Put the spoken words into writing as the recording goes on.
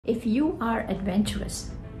If you are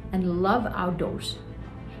adventurous and love outdoors,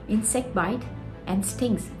 insect bite and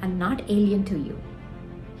stings are not alien to you.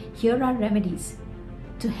 Here are remedies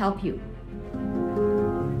to help you.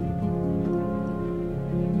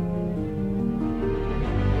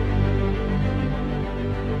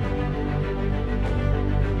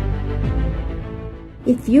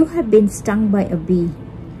 If you have been stung by a bee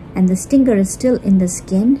and the stinger is still in the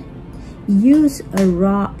skin, use a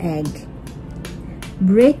raw egg.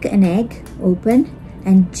 Break an egg open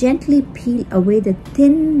and gently peel away the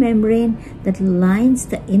thin membrane that lines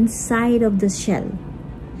the inside of the shell.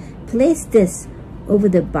 Place this over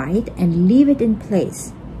the bite and leave it in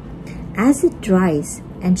place. As it dries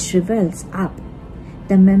and shrivels up,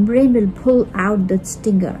 the membrane will pull out the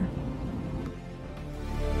stinger.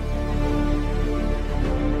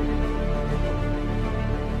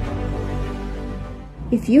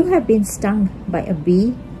 If you have been stung by a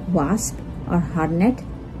bee, wasp, or hornet,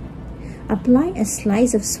 apply a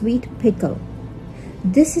slice of sweet pickle.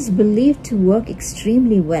 This is believed to work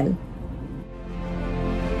extremely well.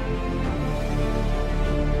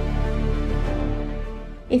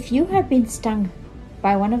 If you have been stung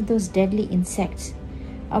by one of those deadly insects,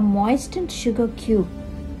 a moistened sugar cube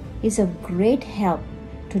is of great help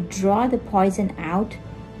to draw the poison out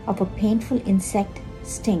of a painful insect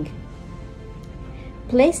sting.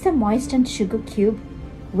 Place the moistened sugar cube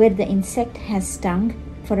where the insect has stung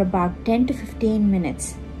for about 10 to 15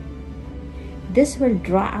 minutes. This will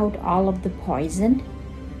draw out all of the poison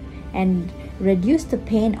and reduce the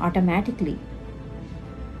pain automatically.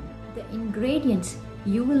 The ingredients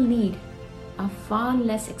you will need are far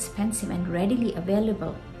less expensive and readily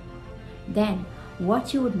available than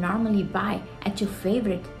what you would normally buy at your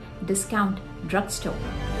favorite discount drugstore.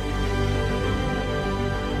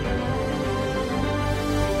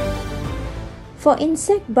 For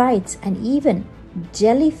insect bites and even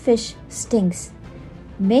jellyfish stings,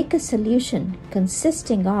 make a solution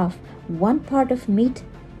consisting of 1 part of meat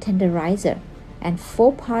tenderizer and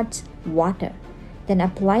 4 parts water. Then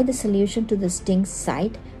apply the solution to the sting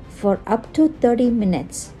site for up to 30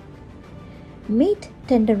 minutes. Meat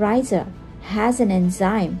tenderizer has an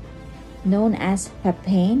enzyme known as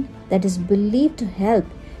papain that is believed to help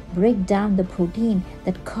break down the protein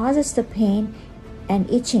that causes the pain and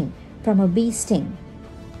itching from a bee sting.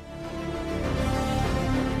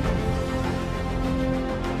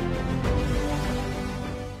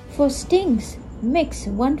 For stings, mix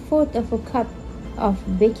 1/4 of a cup of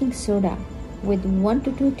baking soda with 1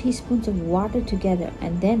 to 2 teaspoons of water together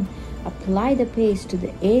and then apply the paste to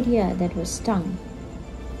the area that was stung.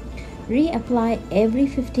 Reapply every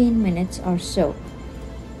 15 minutes or so.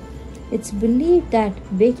 It's believed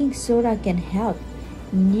that baking soda can help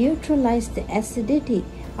neutralize the acidity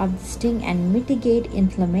of the sting and mitigate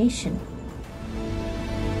inflammation.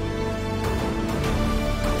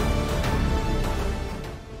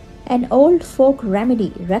 An old folk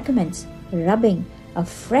remedy recommends rubbing a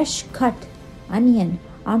fresh cut onion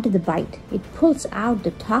onto the bite. It pulls out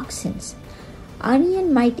the toxins.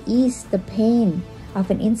 Onion might ease the pain of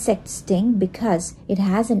an insect sting because it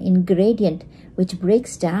has an ingredient which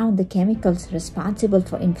breaks down the chemicals responsible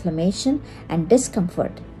for inflammation and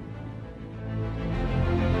discomfort.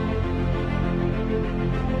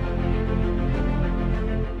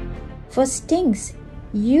 For stings,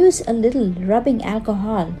 use a little rubbing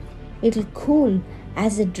alcohol. It'll cool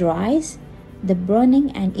as it dries the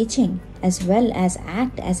burning and itching, as well as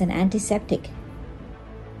act as an antiseptic.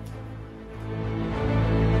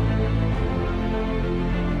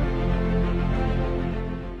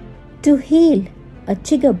 To heal a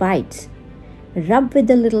chigger bite, rub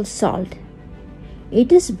with a little salt.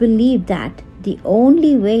 It is believed that the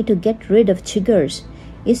only way to get rid of chiggers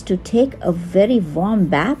is to take a very warm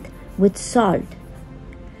bath with salt.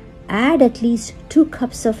 Add at least 2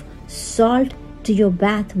 cups of salt to your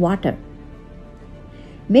bath water.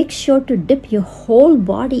 Make sure to dip your whole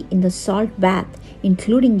body in the salt bath,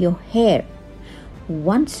 including your hair.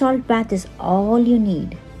 1 salt bath is all you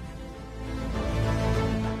need.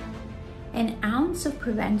 An ounce of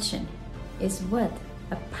prevention is worth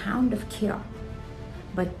a pound of cure.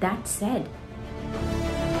 But that said,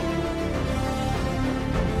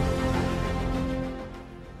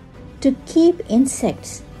 to keep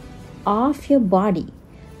insects off your body,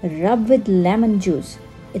 rub with lemon juice.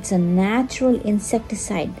 It's a natural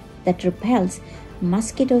insecticide that repels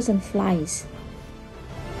mosquitoes and flies.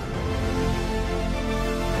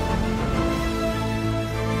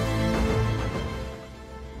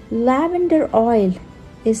 Lavender oil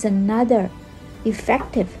is another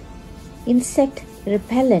effective insect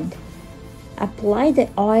repellent. Apply the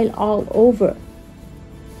oil all over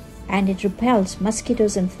and it repels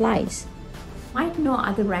mosquitoes and flies. Might know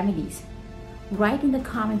other remedies? Write in the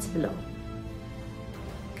comments below.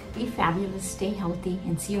 Be fabulous, stay healthy,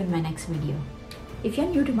 and see you in my next video. If you're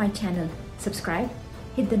new to my channel, subscribe,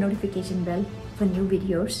 hit the notification bell for new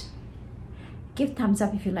videos. Give thumbs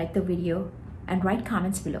up if you like the video and write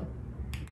comments below.